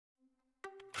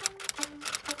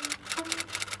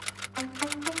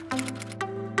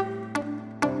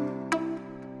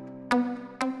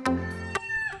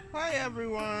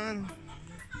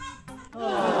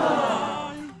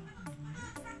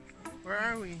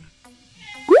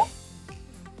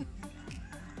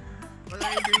What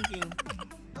are you drinking?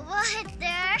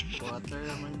 Water. Water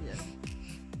naman yan.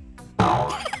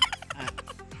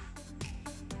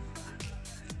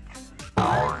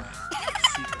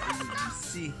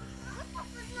 See.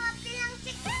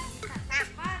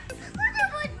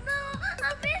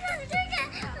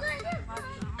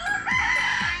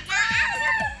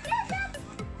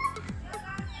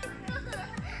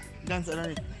 Dance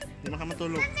already. Hindi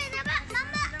makamatulog.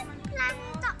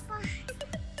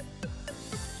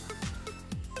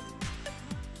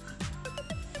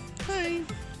 Hi.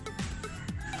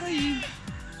 Hi.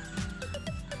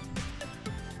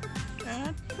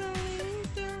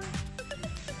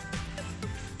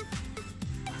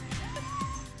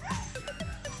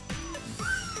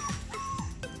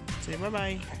 Say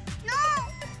bye-bye. No.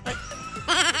 Bye-bye.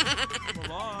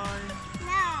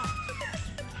 No.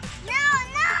 No,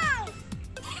 no.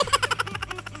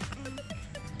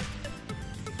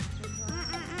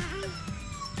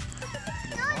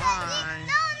 No, Daddy.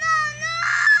 No, no,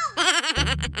 no.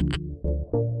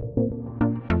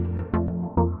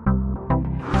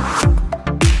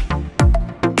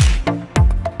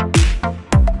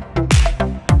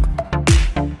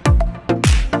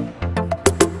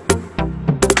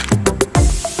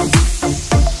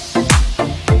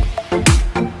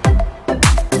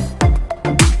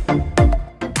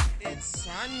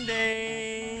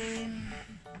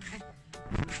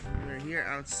 We're here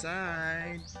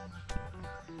outside.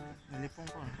 Nalipong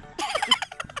ko.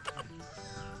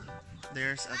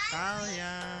 There's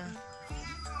Atalia.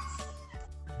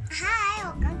 Hi,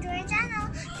 welcome to our channel.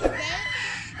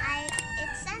 Today,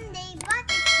 it's Sunday, but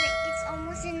it's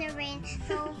almost in the rain.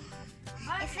 So,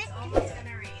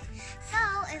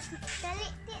 if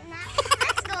taliktik na,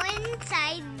 let's go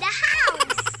inside the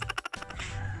house.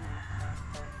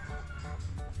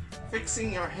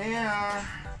 Fixing your hair.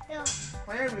 So,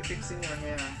 Why are we fixing your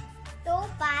hair?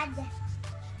 tupad.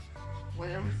 Why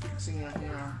are we fixing your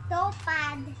hair?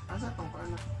 Tupad. Asa tong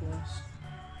anak ko?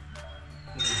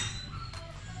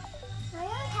 I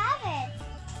don't have it.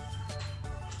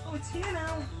 Oh, it's here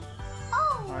now.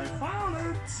 Oh, I found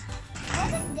it.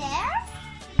 is it there?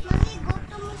 Mommy, go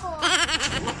to mo.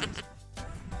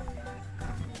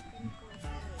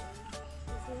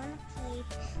 If you want to play,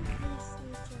 please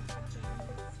use your pajamas.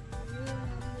 So you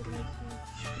will be like me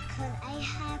because I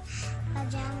have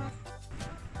pajamas.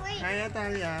 Wait, Hi,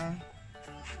 Atalia.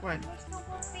 What? there's no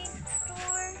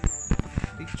picture.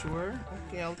 Picture?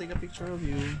 Okay, I'll take a picture of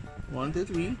you. 1, 2,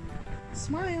 3.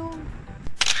 Smile.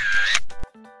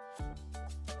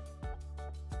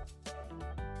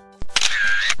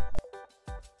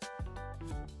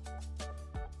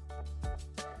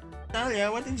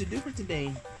 Atalia, what did you do for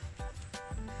today?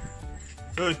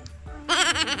 Hey.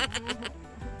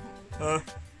 Are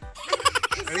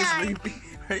you Sorry. sleepy?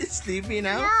 Are you sleepy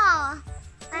now? No,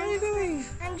 What are you doing?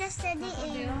 I'm just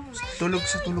studying. Tulog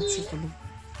siya, tulog siya, tulog.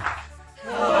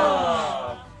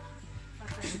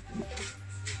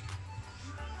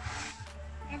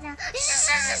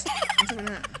 Ano ba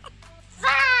na?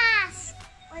 Fast!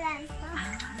 Ulan pa.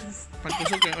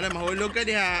 Pagkusog ka, wala, mahulog ka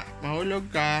diha. Mahulog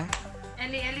ka.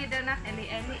 Eli daw na. Eli.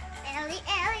 Ellie.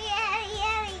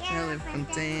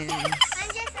 Elephantines. I'm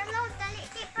just alone.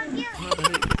 Taliktik pag yun. Oh,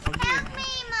 dali. Help me,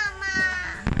 Mama.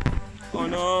 Oh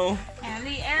no.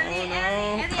 Eli. Oh, no.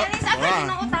 Eli, sa akin Ah.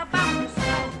 na utapang.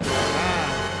 Ah.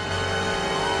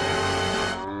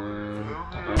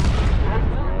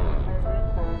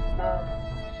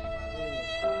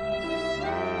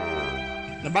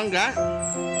 Nabangga?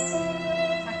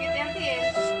 Sakit yan, Tiel.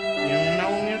 Yung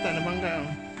naong yata, nabangga. Oh.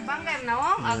 Bangga na,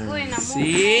 oh. Agoy na mo.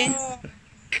 See?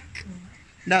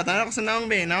 Da, tara ko sa naong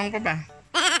be. Naong pa ba?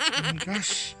 Oh my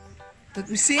gosh. Let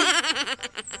me see.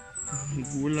 May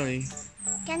gulay.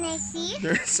 Can I see?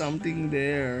 There's something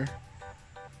there.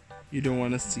 You don't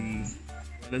wanna see.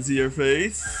 Wanna see your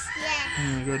face? Yes. Oh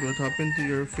my god, what happened to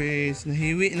your face?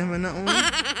 Nahiwi naman na, oh.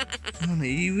 Oh,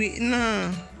 nahiwi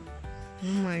na.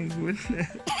 Oh my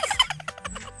goodness.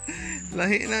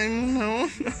 Lahi na yung naon.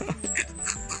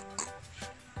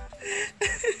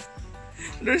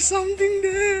 There's something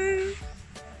there.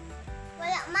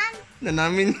 Wala man.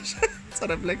 Nanamin siya sa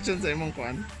reflection sa imong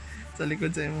kwan. Sa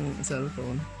likod sa imong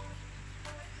cellphone.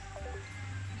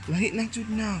 Lahi na jud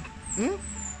na. Hmm?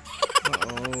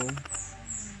 Oo.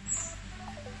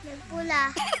 Nagpula.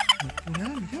 Wala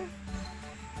ba?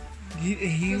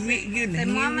 Hiwi yun. Sa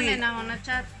mama Hiwi. na ako na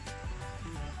chat.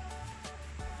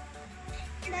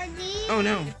 Daddy. Oh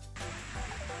no.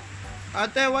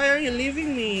 Ate, why are you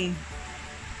leaving me?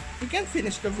 We can't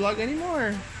finish the vlog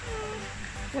anymore.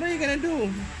 What are you gonna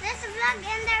do? Let's vlog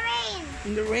in the rain.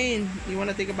 In the rain? You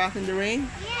wanna take a bath in the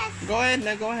rain? Yes. Go ahead,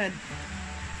 now go ahead.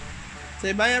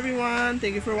 Say bye everyone.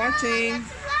 Thank you for watching. Let's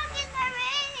vlog in the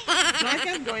rain. No, I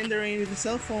can't go in the rain with the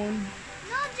cell phone.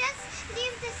 No, just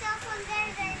leave the cell phone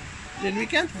there. Then we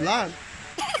can't vlog.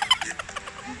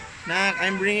 Nak,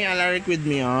 I'm bringing Alaric with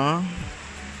me, oh.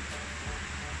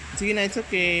 Sige na, it's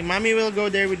okay. Mommy will go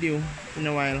there with you in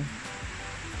a while.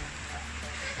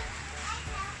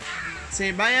 Say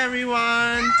bye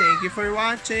everyone. Thank you for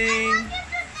watching. I want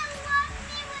you to still walk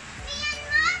me with me and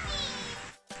mommy.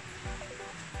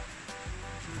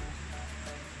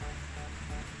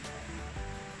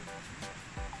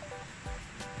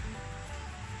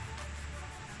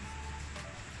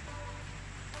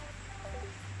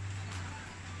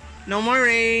 No more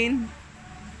rain.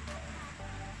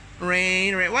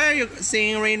 Rain, rain. Why are you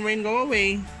saying rain, rain, go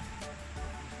away?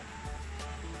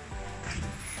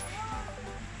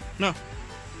 No.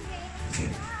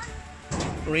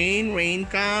 Rain, rain,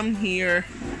 come here.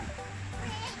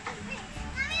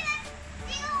 Mami,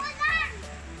 di ulan.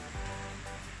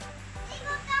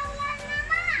 Ikot ka ulan,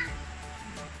 mama.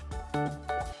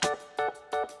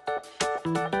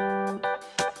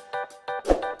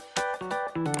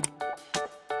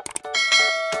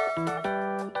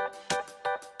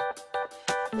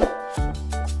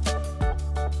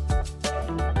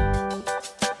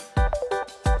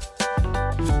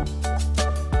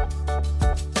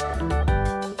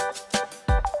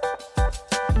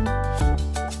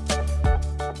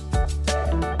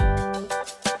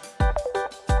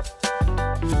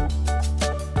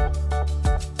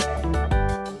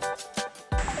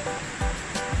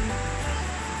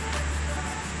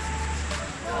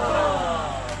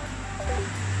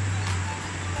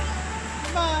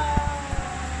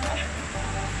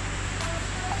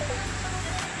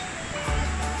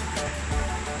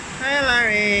 Hi,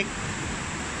 Alaric.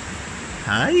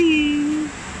 Hi.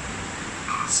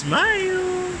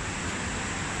 Smile.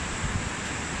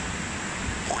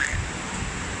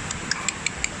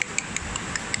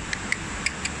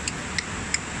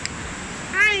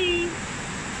 Hi.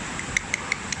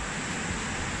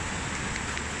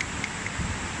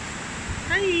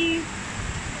 Hi.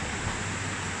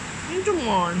 Yung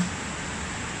Jungwon.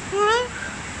 Huh?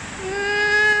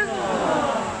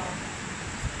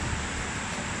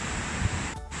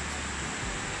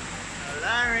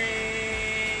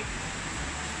 Alaric.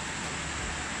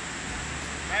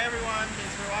 Bye everyone.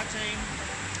 Thanks for watching.